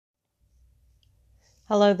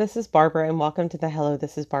Hello, this is Barbara, and welcome to the Hello,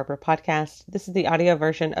 This is Barbara podcast. This is the audio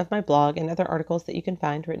version of my blog and other articles that you can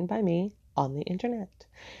find written by me on the internet.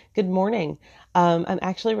 Good morning. I'm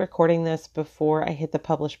actually recording this before I hit the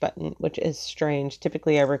publish button, which is strange.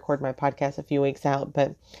 Typically, I record my podcast a few weeks out,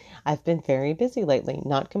 but I've been very busy lately,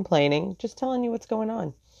 not complaining, just telling you what's going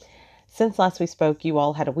on. Since last we spoke, you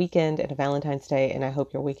all had a weekend and a Valentine's Day, and I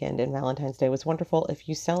hope your weekend and Valentine's Day was wonderful if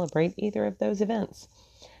you celebrate either of those events.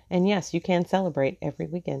 And yes, you can celebrate every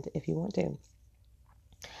weekend if you want to.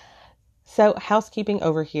 So housekeeping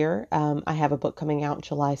over here. I have a book coming out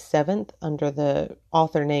July 7th under the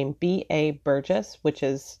author name B.A. Burgess, which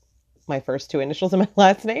is my first two initials of my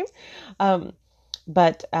last name.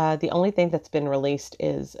 But the only thing that's been released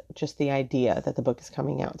is just the idea that the book is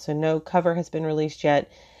coming out. So no cover has been released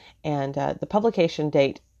yet. And the publication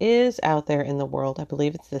date is out there in the world. I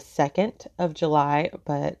believe it's the 2nd of July,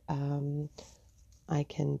 but I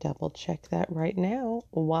can double check that right now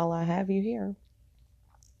while I have you here.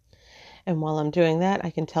 And while I'm doing that,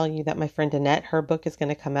 I can tell you that my friend Annette, her book is going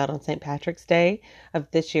to come out on St. Patrick's Day of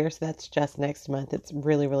this year. So that's just next month. It's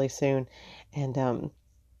really, really soon. And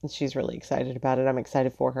she's really excited about it. I'm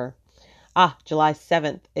excited for her. July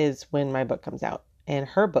 7th is when my book comes out. And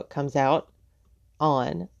her book comes out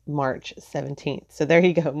on March 17th. So there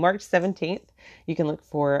you go. March 17th. You can look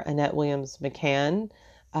for Annette Williams McCann.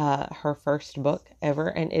 Her first book ever,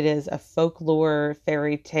 and it is a folklore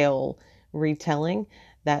fairy tale retelling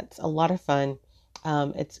that's a lot of fun.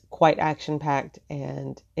 It's quite action-packed,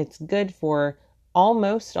 and it's good for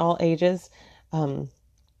almost all ages.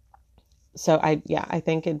 So I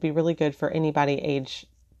think it'd be really good for anybody age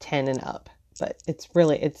 10 and up, but it's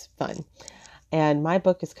fun. And my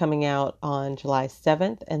book is coming out on July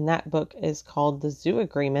 7th, and that book is called The Zoo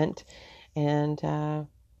Agreement, and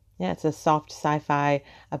it's a soft sci-fi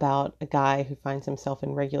about a guy who finds himself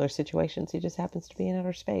in regular situations. He just happens to be in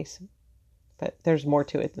outer space. But there's more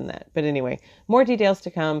to it than that. But anyway, more details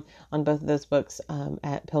to come on both of those books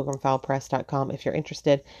at pilgrimfilepress.com if you're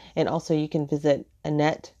interested. And also you can visit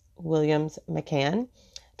Annette Williams McCann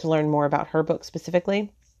to learn more about her book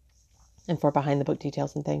specifically and for behind the book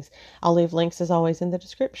details and things. I'll leave links as always in the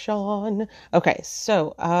description. Okay,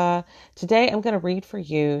 so today I'm going to read for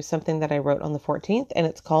you something that I wrote on the 14th, and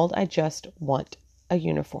it's called I Just Want a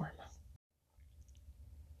Uniform.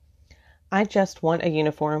 I Just Want a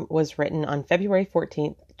Uniform was written on February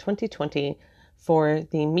 14th, 2020 for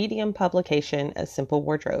the Medium publication A Simple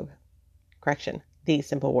Wardrobe. Correction, The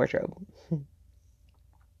Simple Wardrobe.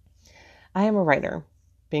 I am a writer.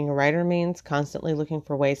 Being a writer means constantly looking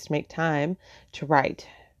for ways to make time to write.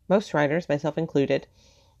 Most writers, myself included,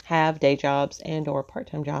 have day jobs and or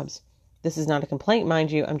part-time jobs. This is not a complaint, mind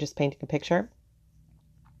you. I'm just painting a picture.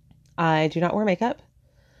 I do not wear makeup.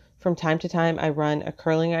 From time to time, I run a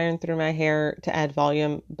curling iron through my hair to add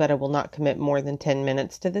volume, but I will not commit more than 10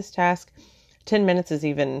 minutes to this task. 10 minutes is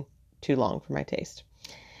even too long for my taste.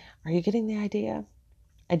 Are you getting the idea?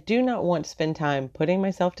 I do not want to spend time putting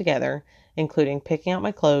myself together, including picking out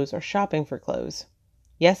my clothes or shopping for clothes.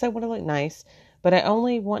 Yes, I want to look nice, but I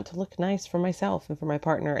only want to look nice for myself and for my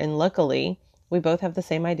partner, and luckily, we both have the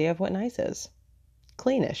same idea of what nice is.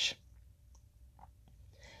 Cleanish.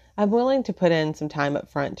 I'm willing to put in some time up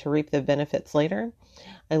front to reap the benefits later.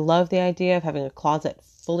 I love the idea of having a closet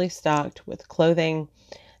fully stocked with clothing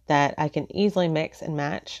that I can easily mix and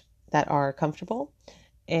match, that are comfortable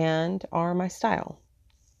and are my style.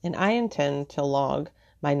 And I intend to log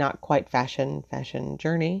my not quite fashion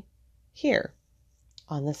journey here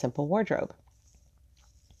on The Simple Wardrobe.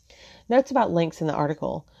 Notes about links in the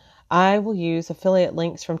article. I will use affiliate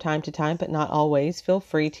links from time to time, but not always. Feel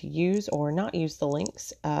free to use or not use the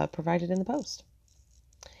links provided in the post.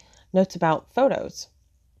 Notes about photos.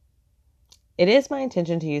 It is my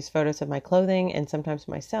intention to use photos of my clothing and sometimes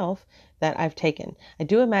myself that I've taken. I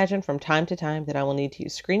do imagine from time to time that I will need to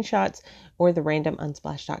use screenshots or the random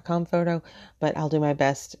unsplash.com photo, but I'll do my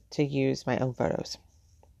best to use my own photos.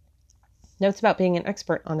 Notes about being an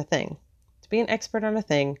expert on a thing. To be an expert on a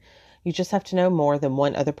thing, you just have to know more than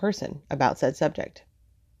one other person about said subject.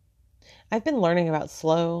 I've been learning about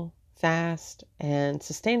slow, fast, and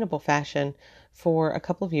sustainable fashion for a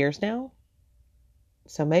couple of years now.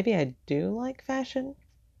 So maybe I do like fashion.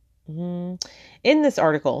 In this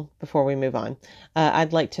article, before we move on,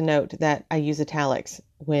 I'd like to note that I use italics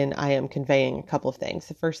when I am conveying a couple of things.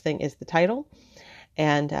 The first thing is the title,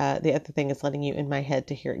 and the other thing is letting you in my head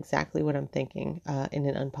to hear exactly what I'm thinking in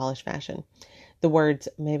an unpolished fashion. The words,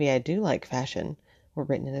 maybe I do like fashion, were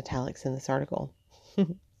written in italics in this article.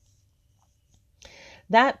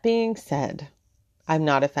 That being said, I'm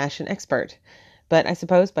not a fashion expert, But I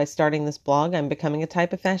suppose by starting this blog, I'm becoming a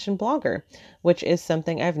type of fashion blogger, which is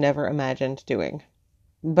something I've never imagined doing.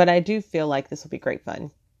 But I do feel like this will be great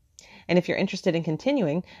fun. And if you're interested in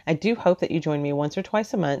continuing, I do hope that you join me once or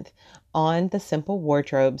twice a month on the Simple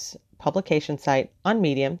Wardrobes publication site on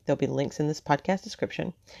Medium. There'll be links in this podcast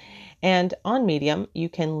description. And on Medium, you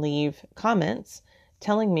can leave comments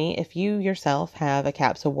telling me if you yourself have a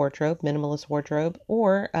capsule wardrobe, minimalist wardrobe,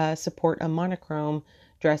 or support a monochrome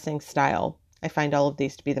dressing style. I find all of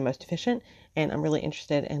these to be the most efficient, and I'm really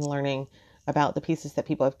interested in learning about the pieces that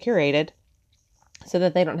people have curated so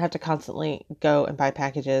that they don't have to constantly go and buy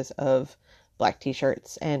packages of black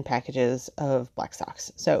t-shirts and packages of black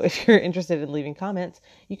socks. So if you're interested in leaving comments,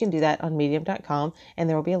 you can do that on medium.com, and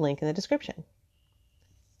there will be a link in the description.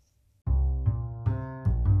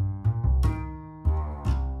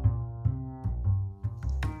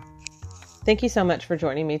 Thank you so much for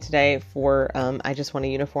joining me today for I Just Want a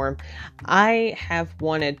Uniform. I have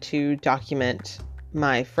wanted to document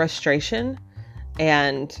my frustration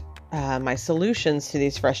and my solutions to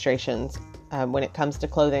these frustrations when it comes to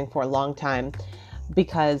clothing for a long time,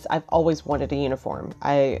 because I've always wanted a uniform.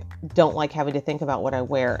 I don't like having to think about what I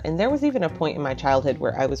wear. And there was even a point in my childhood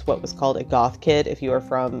where I was what was called a goth kid. If you are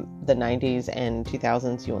from the 90s and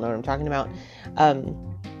 2000s, you'll know what I'm talking about.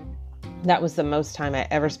 That was the most time I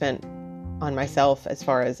ever spent on myself as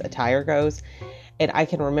far as attire goes. And I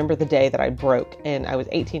can remember the day that I broke, and I was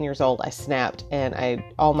 18 years old. I snapped, and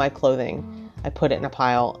all my clothing, I put it in a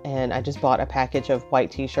pile, and I just bought a package of white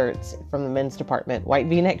t-shirts from the men's department, white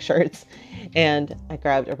V-neck shirts. And I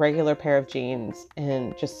grabbed a regular pair of jeans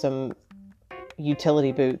and just some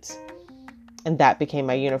utility boots. And that became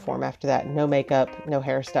my uniform after that. No makeup, no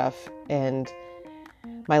hair stuff. And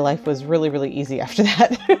my life was really, really easy after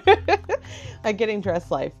that. A getting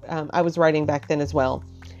dressed life. I was writing back then as well.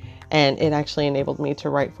 And it actually enabled me to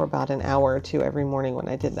write for about an hour or two every morning when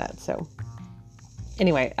I did that. So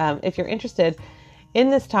anyway, if you're interested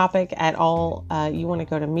in this topic at all, you want to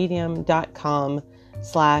go to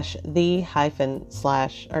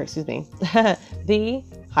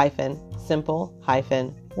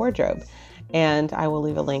the-simple-wardrobe. And I will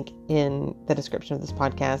leave a link in the description of this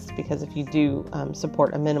podcast, because if you do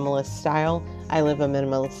support a minimalist style, I live a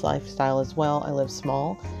minimalist lifestyle as well. I live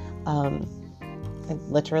small. I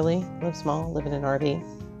literally live small, live in an RV.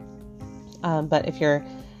 But if you're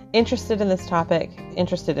interested in this topic,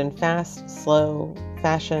 interested in fast, slow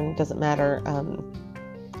fashion, doesn't matter.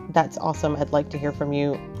 That's awesome. I'd like to hear from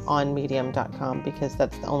you on medium.com, because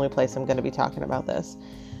that's the only place I'm going to be talking about this.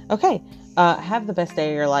 Okay. Have the best day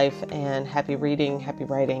of your life, and happy reading, happy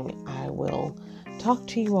writing. I will talk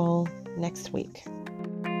to you all next week.